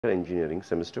Engineering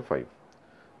Semester 5.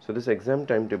 So this exam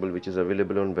timetable which is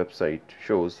available on website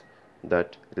shows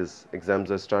that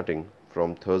exams are starting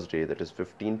from Thursday, that is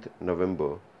 15th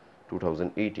November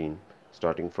 2018,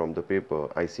 starting from the paper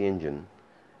IC Engine,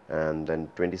 and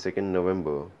then 22nd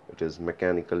November it is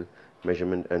Mechanical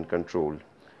Measurement and Control.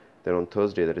 Then on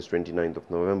Thursday, that is 29th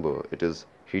of November, it is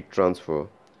Heat Transfer,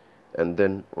 and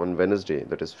then on Wednesday,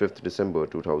 that is 5th December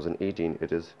 2018,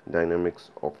 it is Dynamics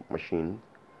of Machine,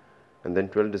 and then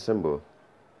 12th December.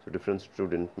 So different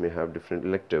students may have different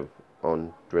elective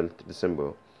on 12th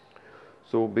December.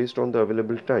 So based on the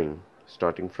available time,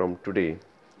 starting from today,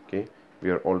 okay,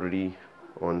 we are already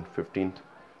on 15th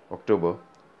October,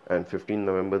 and 15th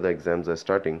November the exams are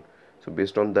starting. So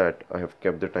based on that, I have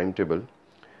kept the timetable,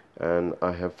 and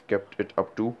I have kept it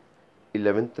up to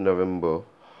 11th November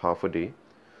half a day,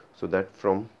 so that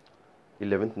from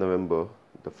 11th November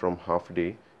the from half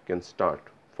day can start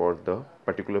for the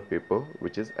particular paper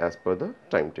which is as per the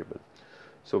timetable.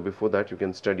 So before that you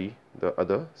can study the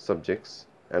other subjects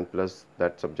and plus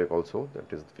that subject also,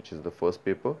 that is which is the first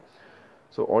paper.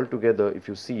 So altogether if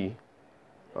you see,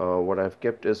 what I've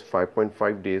kept is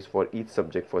 5.5 days for each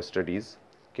subject for studies.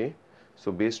 Okay, so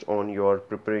based on your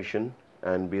preparation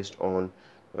and based on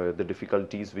the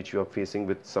difficulties which you are facing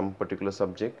with some particular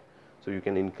subject, so you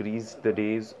can increase the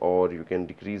days or you can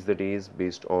decrease the days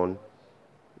based on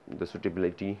the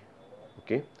suitability.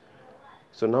 Okay,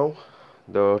 so now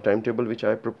the timetable which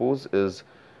I propose is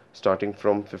starting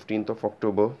from 15th of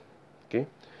October. Okay,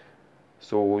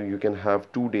 so you can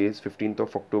have 2 days, 15th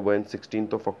of October and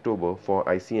 16th of October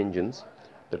for IC engines,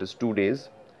 that is 2 days.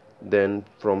 Then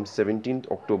from 17th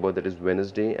October, that is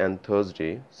Wednesday and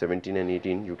Thursday, 17 and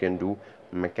 18, you can do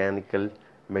mechanical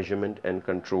measurement and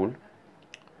control.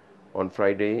 On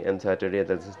Friday and Saturday,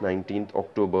 that is 19th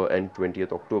October and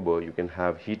 20th October, you can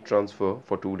have heat transfer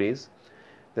for 2 days.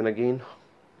 Then again,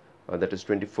 that is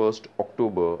 21st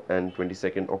October and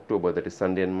 22nd October, that is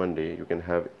Sunday and Monday, you can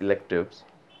have electives.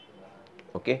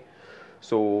 Okay,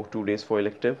 so 2 days for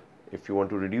elective. If you want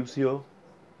to reduce here,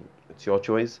 it's your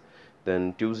choice.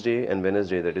 Then Tuesday and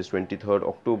Wednesday, that is 23rd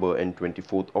October and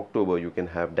 24th October, you can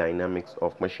have dynamics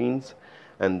of machines.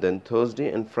 And then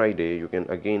Thursday and Friday, you can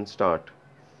again start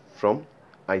from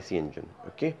IC engine.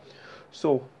 Okay,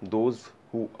 so those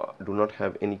who do not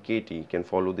have any KT can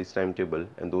follow this timetable,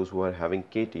 and those who are having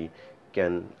KT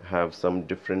can have some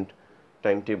different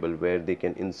timetable where they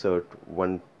can insert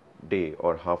one day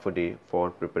or half a day for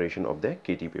preparation of their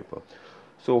KT paper.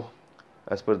 So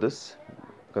as per this,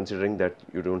 considering that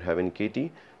you don't have any KT,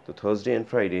 so Thursday and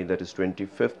Friday, that is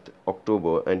 25th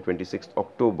October and 26th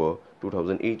October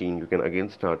 2018, you can again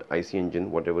start IC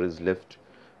engine, whatever is left.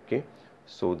 Okay,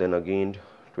 so then again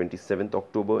 27th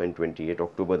October and 28th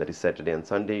October, that is Saturday and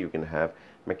Sunday, you can have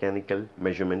mechanical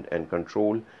measurement and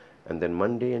control. And then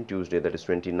Monday and Tuesday, that is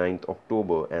 29th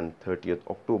October and 30th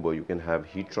October, you can have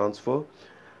heat transfer.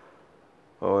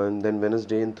 And then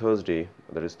Wednesday and Thursday,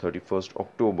 that is 31st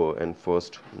October and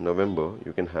 1st November,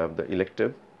 you can have the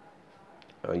elective.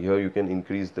 Here you can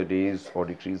increase the days or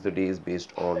decrease the days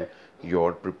based on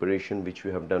your preparation which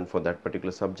you have done for that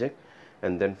particular subject.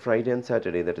 And then Friday and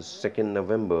Saturday, that is 2nd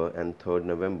November and 3rd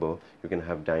November, you can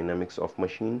have dynamics of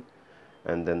machine.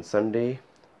 And then Sunday,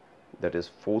 that is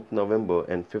 4th November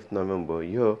and 5th November.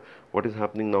 Here what is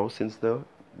happening now, since the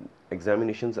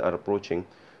examinations are approaching,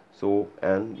 so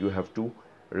and you have to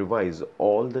revise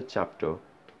all the chapter,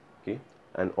 okay,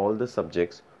 and all the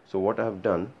subjects. So what I have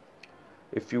done,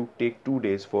 if you take 2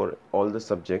 days for all the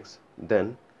subjects,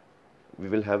 then we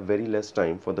will have very less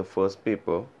time for the first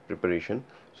paper preparation.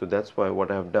 So that's why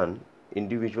what I have done,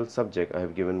 individual subject I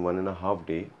have given 1.5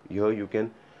 day. Here you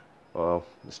can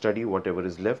study whatever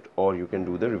is left or you can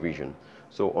do the revision.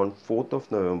 So on 4th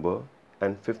of November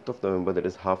and 5th of November, that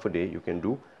is half a day, you can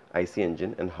do IC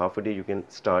engine, and half a day you can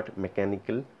start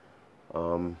mechanical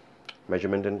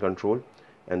measurement and control.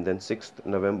 And then 6th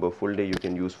November full day you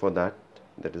can use for that,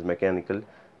 that is mechanical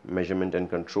measurement and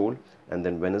control. And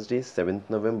then Wednesday 7th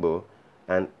November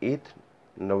and 8th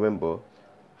November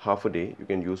half a day you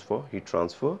can use for heat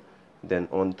transfer. Then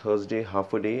on Thursday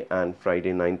half a day and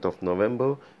Friday 9th of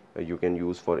November you can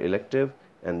use for elective.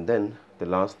 And then the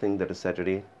last thing, that is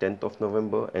Saturday 10th of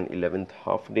November and 11th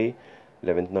half day,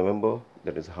 11th November,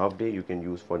 that is half day, you can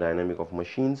use for dynamic of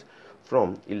machines.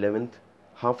 From 11th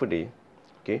half a day,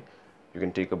 okay, you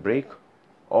can take a break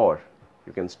or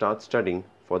you can start studying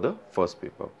for the first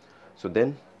paper. So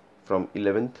then from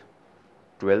 11th,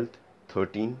 12th,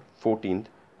 13th, 14th,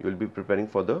 you will be preparing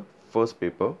for the first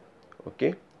paper.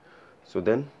 Okay, so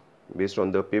then based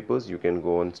on the papers you can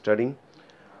go on studying.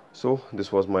 So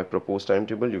this was my proposed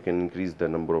timetable. You can increase the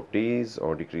number of days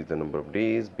or decrease the number of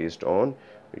days based on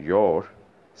your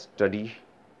study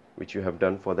which you have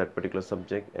done for that particular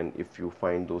subject, and if you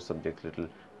find those subjects little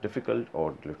difficult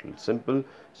or little simple,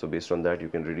 so based on that you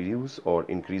can reduce or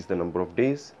increase the number of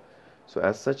days. So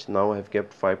as such, now I have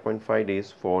kept 5.5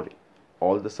 days for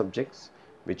all the subjects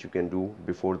which you can do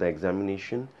before the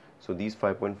examination. So these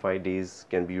 5.5 days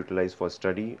can be utilized for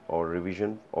study or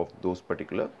revision of those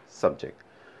particular subject.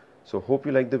 So hope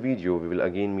you like the video. We will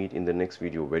again meet in the next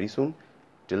video very soon.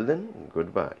 Till then,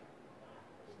 goodbye.